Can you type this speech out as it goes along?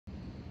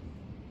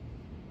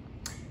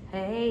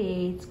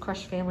Hey, it's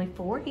Crush Family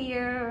 4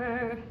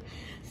 here.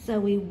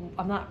 So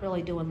I'm not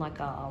really doing like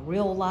a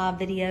real live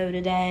video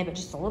today, but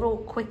just a little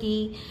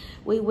quickie.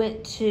 We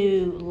went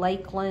to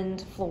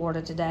Lakeland,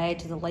 Florida today,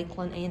 to the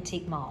Lakeland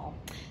Antique Mall.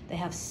 They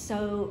have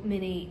so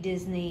many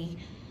Disney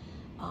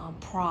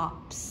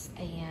props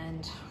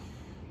and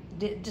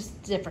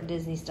just different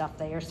Disney stuff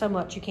there. So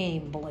much you can't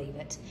even believe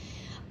it.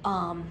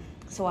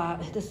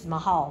 This is my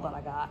haul that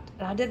I got.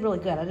 And I did really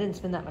good. I didn't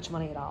spend that much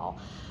money at all.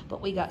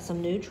 But we got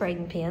some new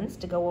trading pins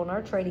to go on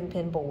our trading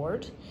pin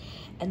board.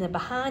 And then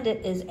behind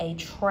it is a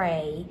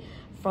tray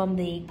from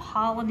the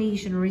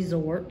Polynesian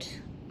Resort.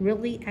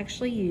 Really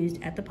actually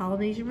used at the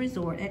Polynesian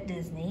Resort at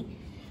Disney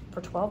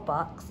for 12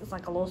 bucks. It's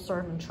like a little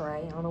serving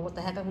tray. I don't know what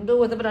the heck I'm gonna do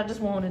with it, but I just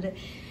wanted it.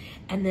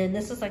 And then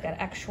this is like an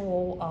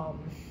actual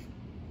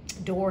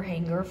door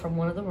hanger from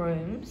one of the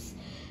rooms.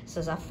 It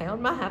says, I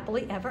found my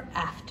happily ever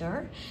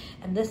after.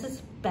 And this is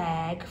a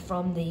bag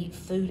from the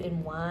Food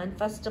and Wine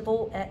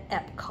Festival at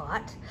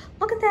Epcot.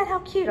 Look at that, how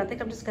cute. I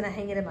think I'm just gonna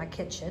hang it in my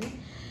kitchen.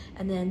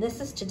 And then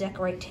this is to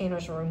decorate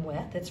Tanner's room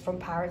with. It's from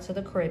Pirates of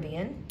the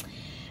Caribbean.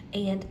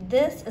 And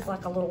this is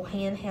like a little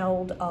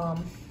handheld,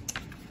 I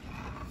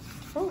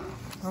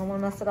don't wanna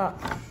mess it up,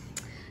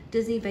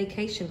 Disney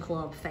Vacation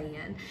Club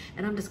fan.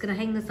 And I'm just gonna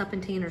hang this up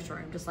in Tanner's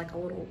room, just like a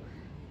little,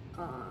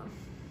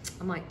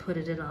 I might put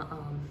it in a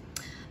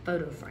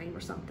photo frame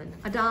or something.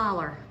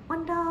 $1,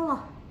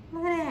 $1.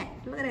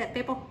 Look at that,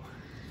 people.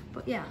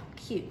 But yeah,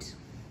 cute.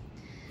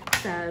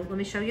 So let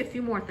me show you a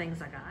few more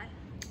things I got.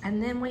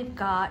 And then we've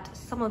got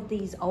some of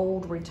these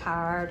old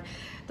retired,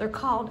 they're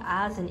called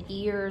Eyes and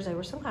Ears. They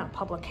were some kind of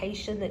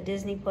publication that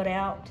Disney put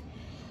out,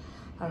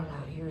 I don't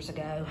know, years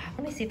ago.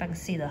 Let me see if I can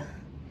see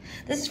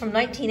this is from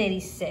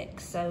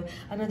 1986. So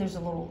I know there's a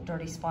little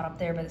dirty spot up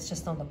there, but it's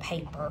just on the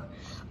paper.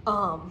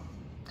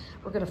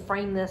 We're gonna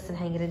frame this and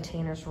hang it in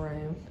Tanner's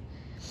room.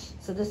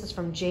 So this is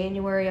from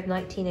January of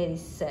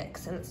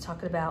 1986, and it's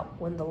talking about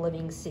when the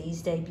Living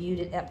Seas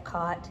debuted at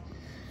Epcot.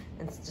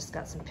 And it's just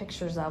got some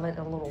pictures of it and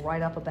a little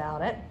write-up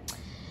about it.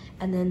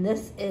 And then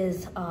this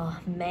is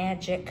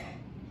Magic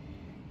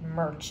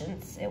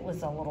Merchants. It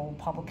was a little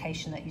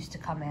publication that used to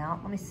come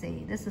out. Let me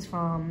see, this is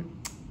from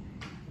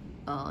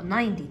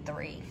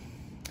 93.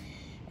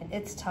 And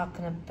it's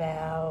talking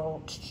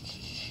about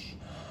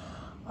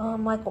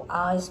Michael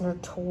Eisner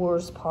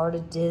tours part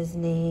of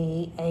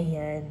Disney,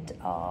 and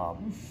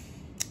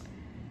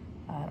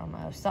I don't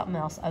know, something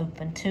else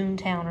opened,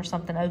 Toontown or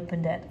something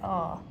opened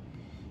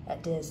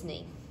at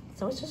Disney.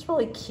 So it's just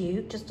really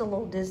cute, just a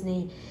little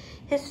Disney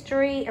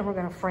history, and we're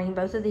gonna frame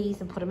both of these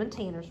and put them in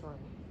Tanner's room.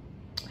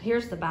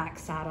 Here's the back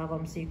side of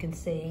them so you can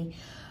see.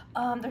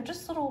 They're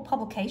just little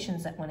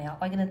publications that went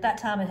out. Like, and at that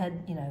time it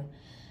had, you know,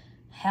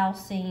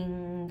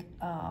 housing,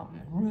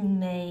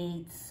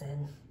 roommates,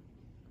 and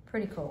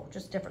pretty cool.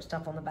 Just different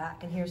stuff on the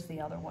back. And here's the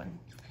other one.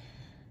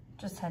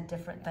 Just had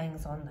different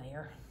things on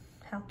there.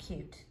 How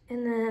cute.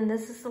 And then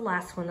this is the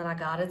last one that I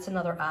got. It's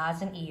another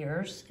Eyes and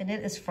Ears, and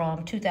it is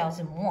from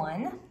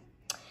 2001.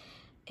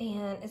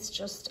 And it's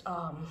just,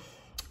 I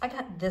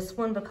got this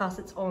one because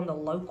it's on the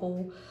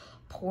local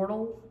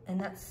portal, and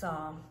that's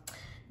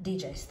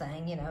DJ's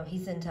thing, you know.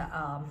 He's into,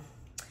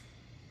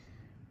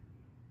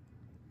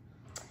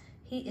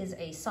 he is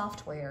a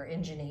software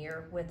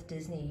engineer with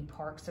Disney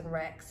Parks and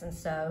Recs, and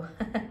so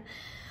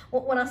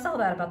well, when I saw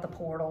that about the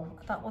portal,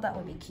 I thought, well, that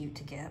would be cute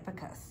to get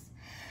because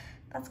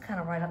that's kind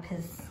of right up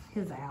his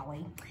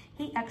alley.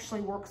 He actually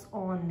works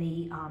on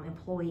the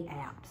employee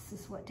apps,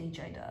 is what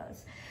DJ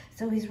does.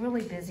 So he's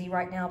really busy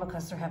right now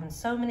because they're having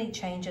so many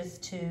changes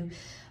to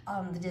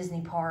the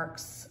Disney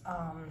parks.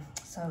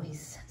 So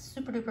he's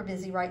super duper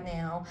busy right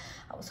now.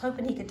 I was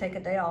hoping he could take a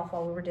day off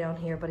while we were down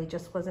here, but he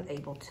just wasn't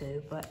able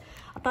to. But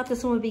I thought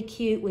this one would be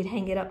cute. We'd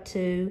hang it up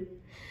too,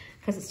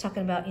 because it's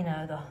talking about, you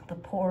know, the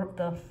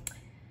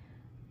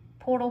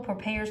portal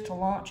prepares to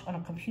launch on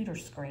a computer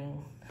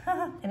screen.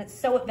 And it's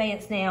so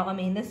advanced now. I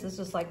mean, this is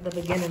just like the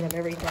beginning of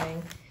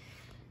everything.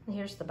 And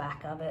here's the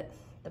back of it.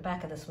 The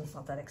back of this one's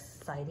not that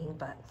exciting,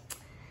 but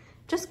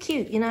just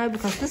cute, you know,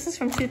 because this is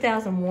from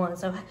 2001,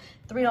 so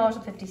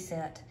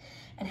 $3.50.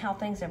 And how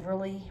things have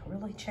really,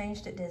 really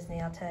changed at Disney,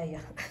 I'll tell you.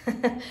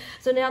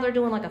 So now they're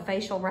doing like a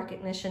facial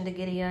recognition to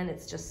get in.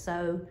 It's just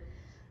so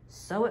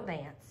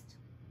advanced.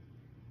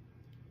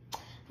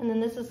 And then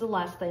this is the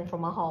last thing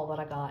from my haul that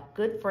I got.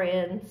 Good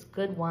friends,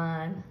 good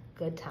wine,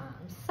 good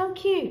times. So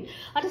cute.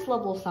 I just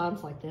love little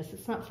signs like this.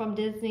 It's not from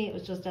Disney. It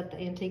was just at the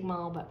Antique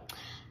Mall, but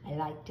I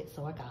liked it,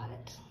 so I got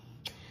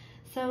it.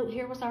 So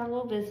here was our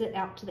little visit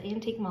out to the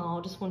Antique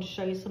Mall. Just wanted to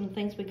show you some of the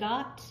things we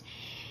got.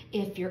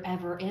 If you're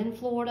ever in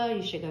Florida,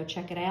 you should go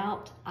check it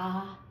out.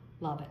 I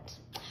love it.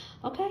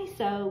 Okay,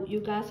 so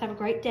you guys have a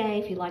great day.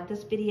 If you like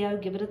this video,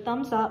 give it a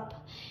thumbs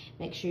up.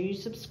 Make sure you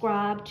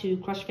subscribe to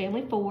Crush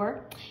Family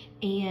 4,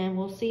 and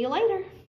we'll see you later.